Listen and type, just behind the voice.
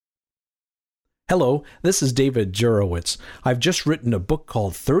Hello, this is David Jurowitz. I've just written a book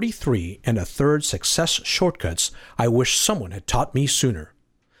called 33 and a Third Success Shortcuts I Wish Someone Had Taught Me Sooner.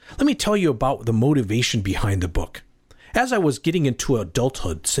 Let me tell you about the motivation behind the book. As I was getting into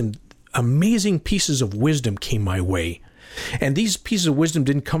adulthood, some amazing pieces of wisdom came my way. And these pieces of wisdom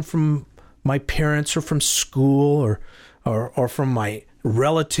didn't come from my parents or from school or from my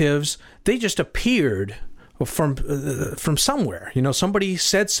relatives. They just appeared from somewhere. You know, somebody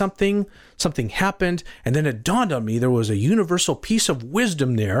said something happened, and then it dawned on me there was a universal piece of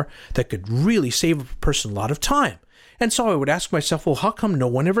wisdom there that could really save a person a lot of time. And so I would ask myself, well, how come no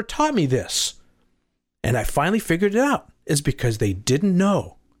one ever taught me this? And I finally figured it out. It's because they didn't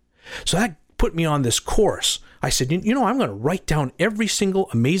know. So that put me on this course. I said, I'm going to write down every single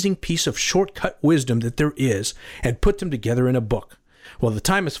amazing piece of shortcut wisdom that there is and put them together in a book. Well, the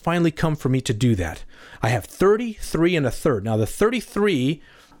time has finally come for me to do that. I have 33 and a third. Now, the 33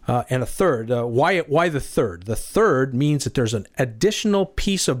 and a third, why the third? The third means that there's an additional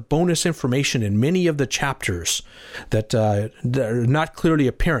piece of bonus information in many of the chapters that are not clearly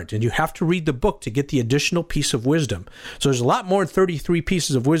apparent, and you have to read the book to get the additional piece of wisdom. So there's a lot more than 33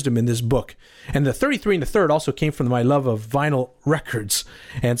 pieces of wisdom in this book. And the 33 and the third also came from my love of vinyl records.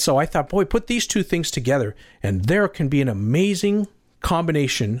 And so I thought, boy, put these two things together, and there can be an amazing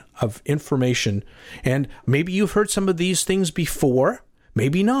combination of information. And maybe you've heard some of these things before,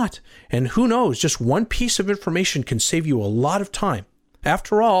 maybe not. And who knows, just one piece of information can save you a lot of time.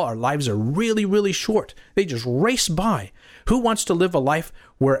 After all, our lives are really, really short. They just race by. Who wants to live a life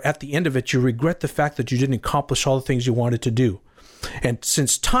where at the end of it you regret the fact that you didn't accomplish all the things you wanted to do? And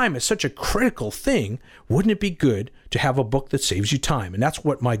since time is such a critical thing, wouldn't it be good to have a book that saves you time? And that's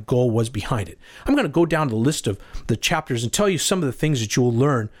what my goal was behind it. I'm going to go down the list of the chapters and tell you some of the things that you will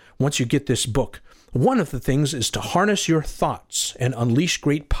learn once you get this book. One of the things is to harness your thoughts and unleash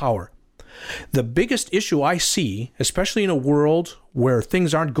great power. The biggest issue I see, especially in a world where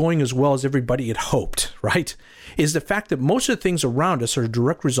things aren't going as well as everybody had hoped, right, is the fact that most of the things around us are a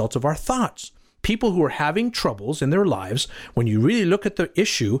direct result of our thoughts. People who are having troubles in their lives, when you really look at the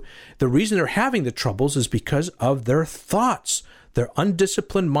issue, the reason they're having the troubles is because of their thoughts. Their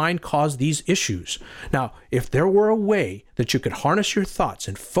undisciplined mind caused these issues. Now, if there were a way that you could harness your thoughts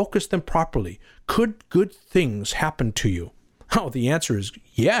and focus them properly, could good things happen to you? Oh, the answer is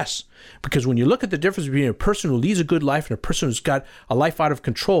yes. Because when you look at the difference between a person who leads a good life and a person who's got a life out of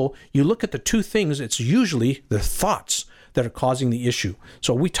control, you look at the two things, it's usually the thoughts that are causing the issue.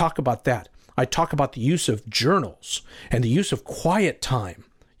 So we talk about that. I talk about the use of journals and the use of quiet time,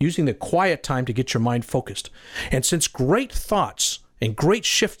 using the quiet time to get your mind focused. And since great thoughts and great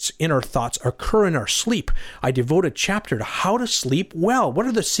shifts in our thoughts occur in our sleep, I devote a chapter to how to sleep well. What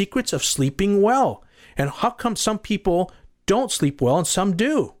are the secrets of sleeping well? And how come some people don't sleep well and some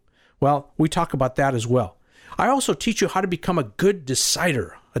do? Well, we talk about that as well. I also teach you how to become a good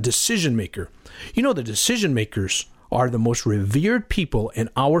decider, a decision maker. You know, the decision makers are the most revered people in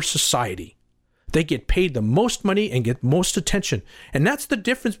our society. They get paid the most money and get most attention. And that's the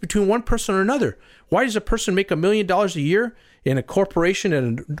difference between one person or another. Why does a person make $1 million a year in a corporation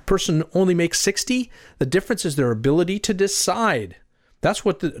and a person only makes 60? The difference is their ability to decide. That's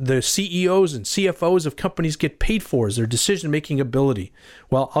what the CEOs and CFOs of companies get paid for, is their decision-making ability.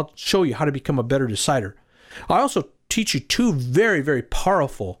 Well, I'll show you how to become a better decider. I also teach you two very, very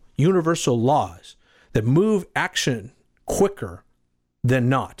powerful universal laws that move action quicker than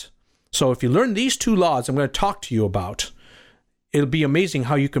not. So if you learn these two laws I'm going to talk to you about, it'll be amazing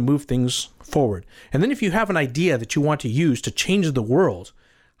how you can move things forward. And then if you have an idea that you want to use to change the world,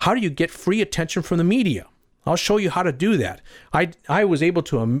 how do you get free attention from the media? I'll show you how to do that. I was able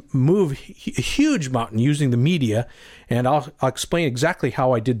to move a huge mountain using the media, and I'll explain exactly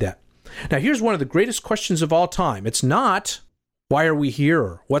how I did that. Now, here's one of the greatest questions of all time. It's not, why are we here,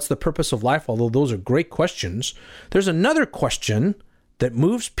 or what's the purpose of life, although those are great questions. There's another question that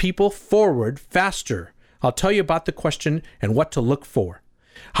moves people forward faster. I'll tell you about the question and what to look for.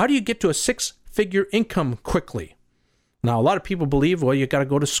 How do you get to a six-figure income quickly? Now, a lot of people believe, well, you got to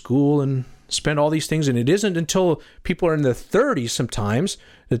go to school and spend all these things, and it isn't until people are in their 30s sometimes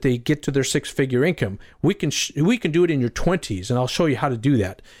that they get to their six-figure income. We can do it in your 20s, and I'll show you how to do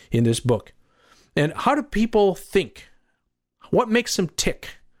that in this book. And how do people think? What makes them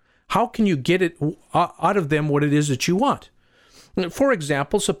tick? How can you get it out of them what it is that you want? For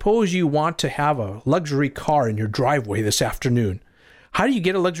example, suppose you want to have a luxury car in your driveway this afternoon. How do you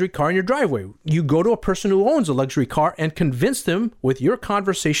get a luxury car in your driveway? You go to a person who owns a luxury car and convince them with your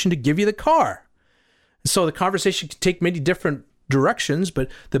conversation to give you the car. So the conversation can take many different directions, but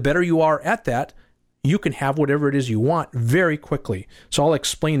the better you are at that, you can have whatever it is you want very quickly. So I'll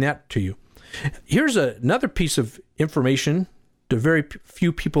explain that to you. Here's another piece of information that very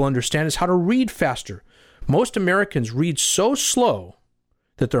few people understand is how to read faster. Most Americans read so slow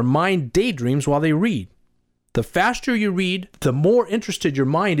that their mind daydreams while they read. The faster you read, the more interested your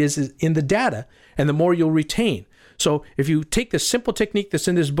mind is in the data, and the more you'll retain. So if you take the simple technique that's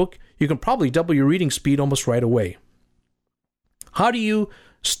in this book, you can probably double your reading speed almost right away. How do you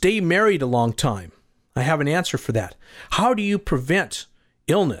stay married a long time? I have an answer for that. How do you prevent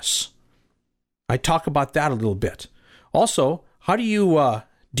illness? I talk about that a little bit. Also, how do you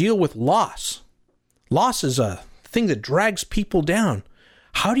deal with loss? Loss is a thing that drags people down.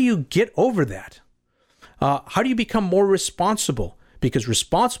 How do you get over that? How do you become more responsible? Because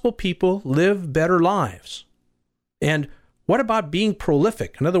responsible people live better lives. And what about being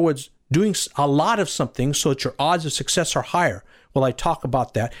prolific? In other words, doing a lot of something so that your odds of success are higher. Well, I talk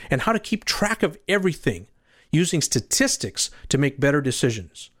about that and how to keep track of everything using statistics to make better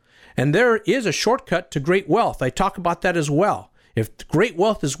decisions. And there is a shortcut to great wealth. I talk about that as well. If great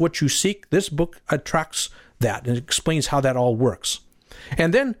wealth is what you seek, this book attracts that and explains how that all works.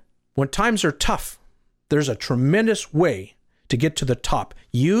 And then when times are tough, there's a tremendous way to get to the top.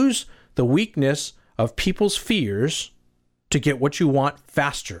 Use the weakness of people's fears to get what you want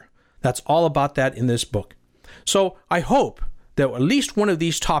faster. That's all about that in this book. So I hope that at least one of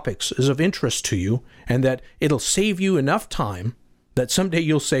these topics is of interest to you and that it'll save you enough time that someday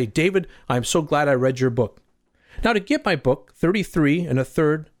you'll say, David, I'm so glad I read your book. Now, to get my book, 33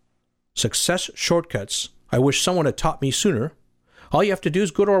 1/3 Success Shortcuts, I wish someone had taught me sooner, all you have to do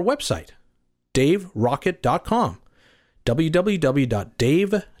is go to our website, daverocket.com,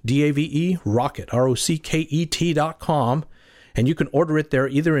 www.daverocket.com, and you can order it there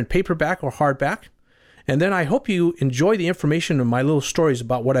either in paperback or hardback. And then I hope you enjoy the information in my little stories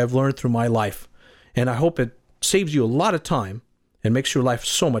about what I've learned through my life. And I hope it saves you a lot of time and makes your life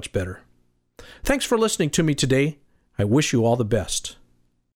so much better. Thanks for listening to me today. I wish you all the best.